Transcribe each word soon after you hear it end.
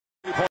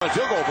three-point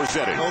field goal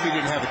percentage. Kobe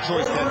didn't have a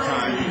choice that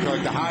time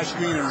because the high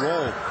screen and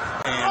roll,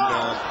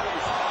 and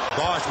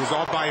Bosch was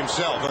all by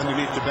himself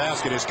underneath the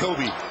basket as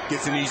Kobe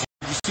gets an easy.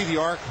 You see the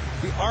arc?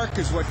 The arc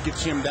is what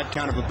gets him that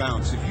kind of a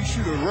bounce. If you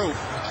shoot a rope,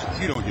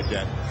 you don't get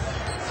that.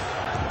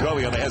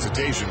 Kobe on the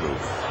hesitation move.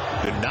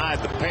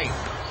 Denied the paint.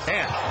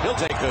 And he'll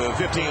take the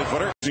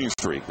 15-footer.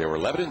 Streak. They were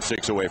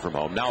 11-6 away from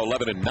home. Now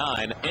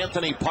 11-9.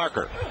 Anthony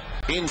Parker.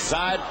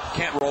 Inside,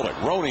 can't roll it.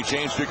 Roney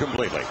changed it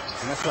completely.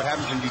 And that's what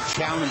happens when you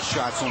challenge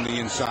shots on the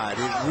inside.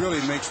 It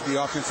really makes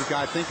the offensive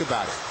guy think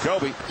about it.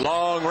 Kobe,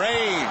 long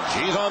range.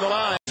 He's on the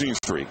line.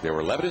 Streak. They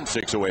were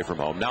 11-6 away from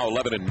home. Now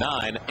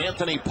 11-9.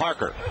 Anthony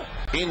Parker.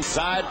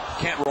 Inside,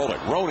 can't roll it.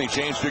 Roney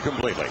changed it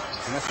completely.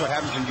 And that's what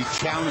happens when you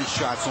challenge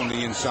shots on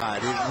the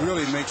inside. It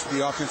really makes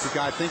the offensive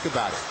guy think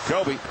about it.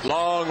 Kobe,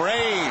 long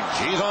range.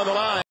 He's on the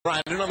line.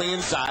 Bryant on the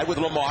inside with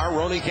Lamar.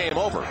 Roney came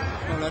over.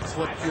 Well, that's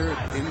what your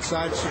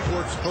inside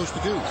support's supposed to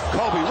do.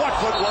 Kobe, what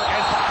footwork,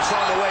 and Fox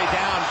on the way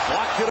down.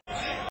 Blocked it.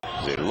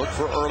 They look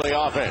for early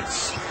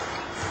offense.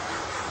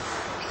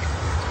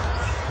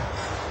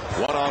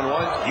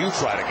 One-on-one, you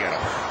try to get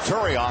him.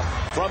 Turioff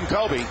from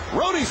Kobe.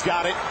 Roney's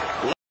got it.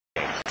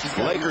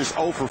 Lakers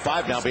 0 for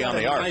 5 now beyond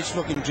the arc. Nice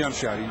looking jump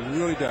shot. He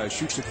really does.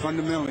 Shoots it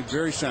fundamentally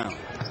very sound.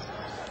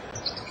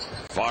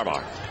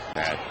 Farmar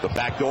at the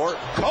back door.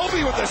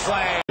 Kobe with the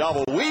slam.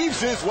 Double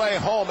weaves his way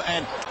home,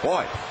 and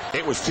boy,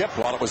 it was tipped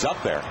while it was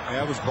up there.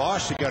 Yeah, it was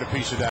Bosch that got a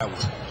piece of that one.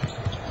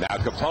 Now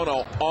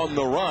Capono on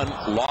the run,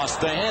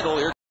 lost the handle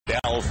here.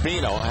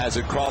 Delfino has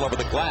it crawl over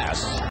the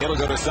glass. It'll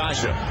go to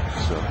Sasha.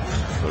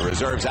 So the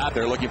reserves out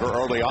there looking for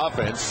early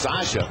offense.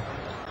 Sasha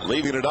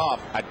leaving it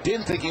off. I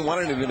didn't think he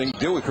wanted anything to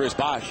do with Chris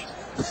Bosh.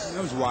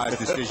 That was a wise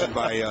decision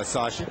by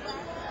Sasha.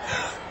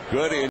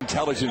 Good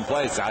intelligent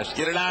play, Sasha.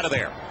 Get it out of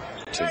there.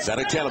 It's at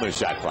a 10 on the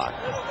shot clock.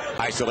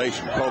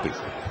 Isolation, Kobe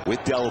with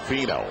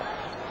Delfino.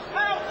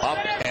 Up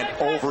and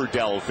over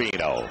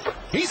Delfino.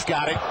 He's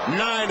got it.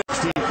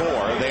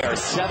 9-64. They are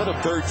 7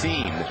 of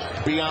 13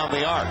 beyond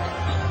the arc.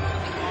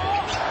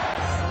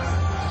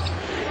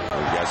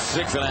 We've got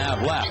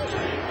 6.5 left.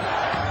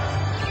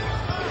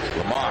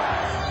 Lamar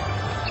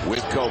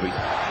with Kobe.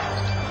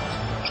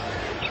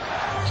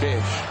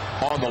 Fish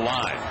on the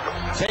line.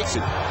 Takes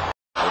it.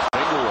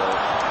 Finger roll.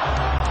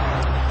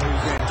 He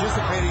was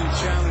anticipating a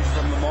challenge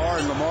from Lamar,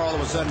 and Lamar all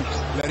of a sudden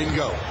let him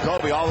go.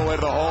 Kobe all the way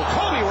to the hole.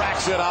 Kobe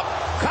racks it up.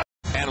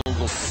 And a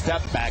little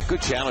step back.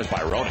 Good challenge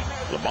by Roney.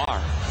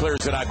 Lamar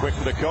clears it out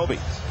quickly to Kobe.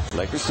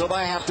 Lakers still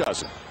by a half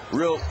dozen.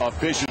 Real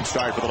efficient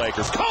start for the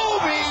Lakers.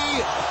 Kobe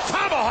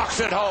tomahawks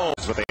it home.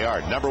 That's what they are.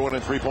 Number one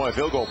in three-point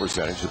field goal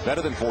percentage.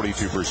 Better than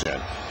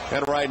 42%.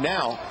 And right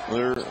now,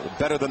 they're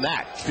better than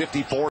that.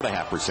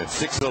 54.5%.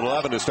 6 of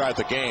 11 to start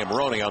the game.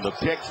 Roney on the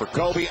pick for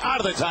Kobe. Out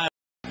of the time.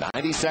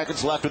 90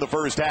 seconds left in the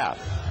first half.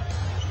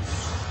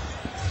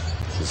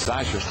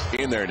 Sasha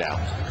in there now.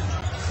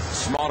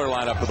 Smaller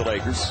lineup for the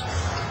Lakers.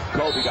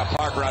 Kobe got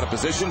Parker out of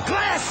position.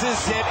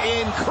 Glasses it.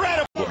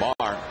 Incredible.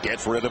 Lamar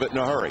gets rid of it in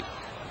a hurry.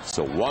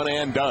 So one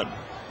and done.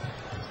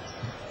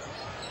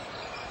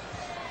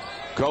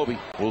 Kobe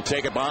will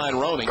take it behind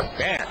Roney.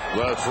 And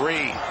the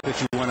three. That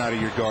you want out of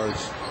your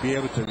guards. Be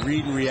able to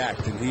read and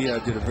react. And he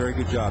did a very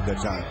good job that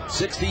time.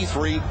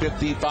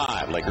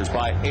 63-55. Lakers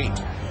by 8.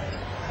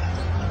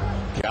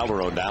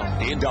 Calderon now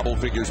in double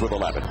figures with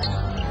 11.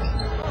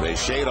 They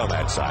shade on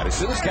that side. As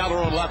soon as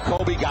Calderon left,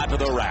 Kobe got to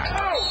the rack.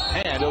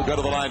 And he'll go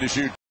to the line to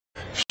shoot.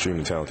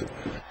 Extremely talented.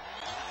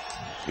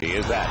 He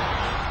is that.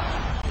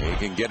 He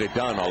can get it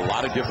done a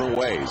lot of different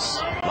ways.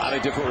 A lot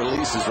of different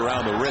releases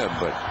around the rim.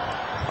 But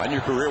on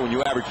your career, when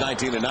you average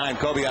 19 and 9,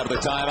 Kobe out of the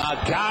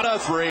timeout. Got a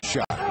three.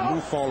 Shot. He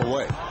won't fall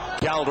away.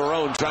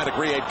 Calderon trying to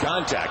create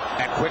contact.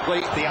 And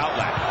quickly, the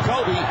outlet.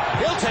 Kobe,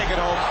 he'll take it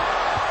home.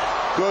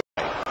 Good.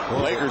 The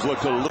Lakers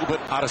looked a little bit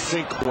out of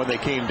sync when they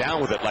came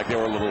down with it, like they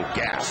were a little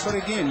gassed. But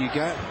again, if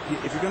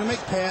you're going to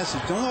make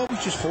passes, don't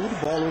always just hold the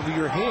ball over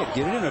your head.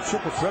 Get it in a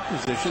triple threat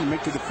position,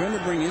 make the defender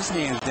bring his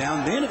hands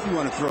down. Then if you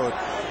want to throw it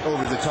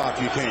over the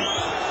top, you can.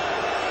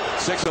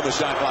 6 on the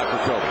shot clock for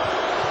Kobe.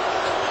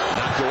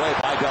 Knocked away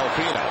by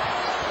Delfino.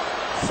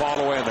 Fall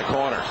away in the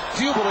corner.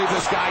 Do you believe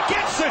this guy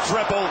gets the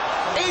triple?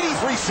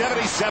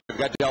 83-77. We've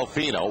got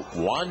Delfino,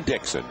 Juan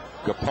Dixon,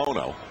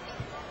 Capono,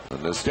 and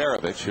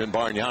Nesterovic and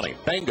Bargnani.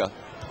 Benga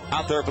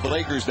out there for the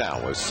Lakers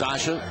now with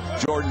Sasha,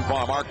 Jordan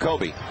Farmar,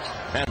 Kobe,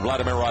 and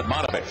Vladimir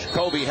Radmanovic.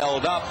 Kobe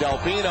held up.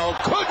 Delfino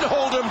couldn't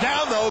hold him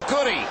down, though,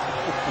 could he?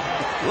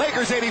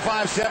 Lakers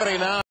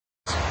 85-79.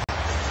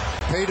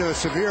 Paid a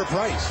severe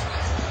price.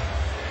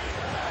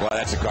 Well,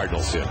 that's a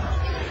cardinal sin.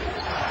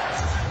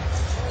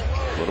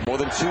 A little more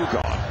than 2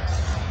 gone.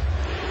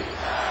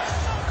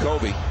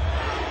 Kobe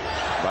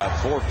about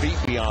 4 feet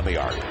beyond the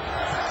arc.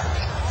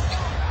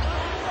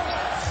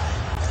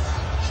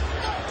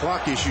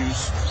 Clock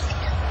issues.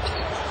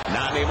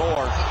 Not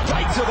anymore.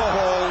 Right to the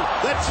hole.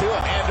 The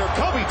two-hander.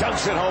 Kobe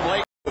dunks it home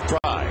late.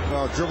 Try.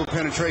 Well, dribble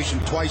penetration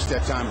twice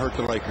that time hurt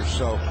the Lakers.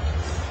 So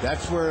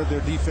that's where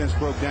their defense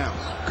broke down.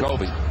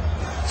 Kobe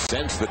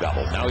sends the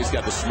double. Now he's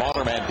got the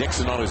smaller man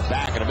Dixon on his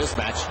back in a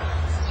mismatch.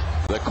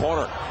 The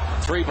corner.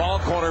 3-ball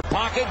corner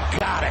pocket.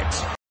 Got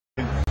it.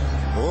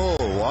 Oh,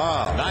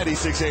 wow.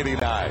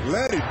 96-89.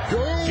 Let it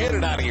go. Get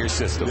it out of your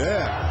system.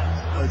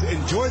 Yeah.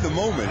 Enjoy the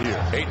moment here.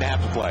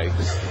 8.5 to play.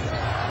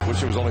 Wish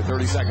there was only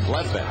 30 seconds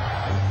left then.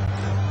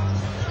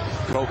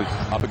 Kobe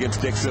up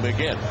against Dixon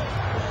again.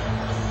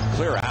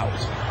 Clear out.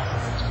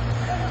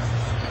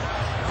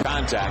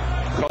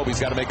 Contact. Kobe's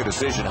got to make a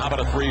decision. How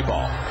about a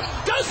 3-ball?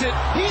 Does it?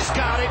 He's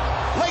got it.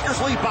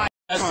 Lakers lead by.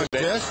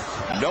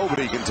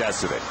 Nobody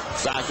contested it.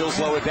 Sasha will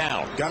slow it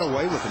down. Got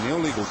away with an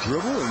illegal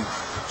dribble and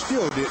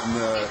still didn't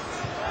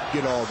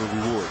get all the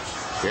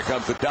rewards. Here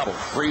comes the double.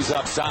 Frees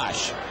up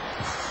Sash.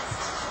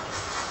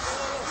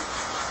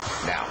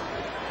 Now,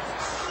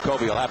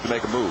 Kobe will have to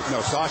make a move.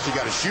 No, Sasha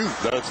got to shoot.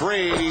 The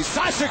 3.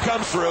 Sasha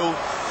comes through.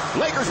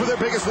 Lakers with their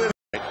biggest lead.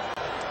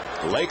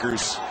 The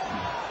Lakers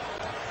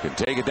can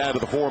take it down to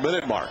the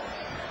 4-minute mark.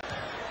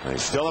 They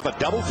still have a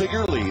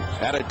double-figure lead,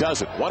 and it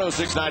doesn't.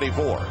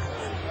 106-94.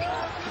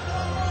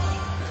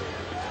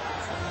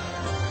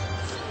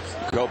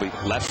 Kobe,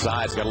 left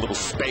side's got a little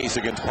space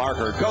against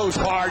Parker. Goes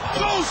hard,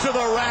 goes to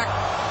the rack.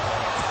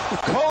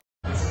 Kobe.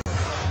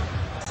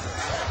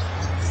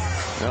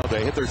 Well,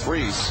 they hit their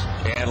threes,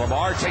 and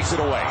Lamar takes it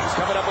away. He's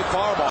coming up with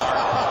Farmar,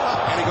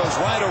 and he goes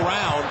right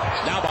around.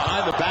 Now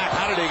behind the back.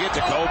 How did he get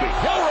to Kobe?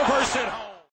 He'll reverse it home.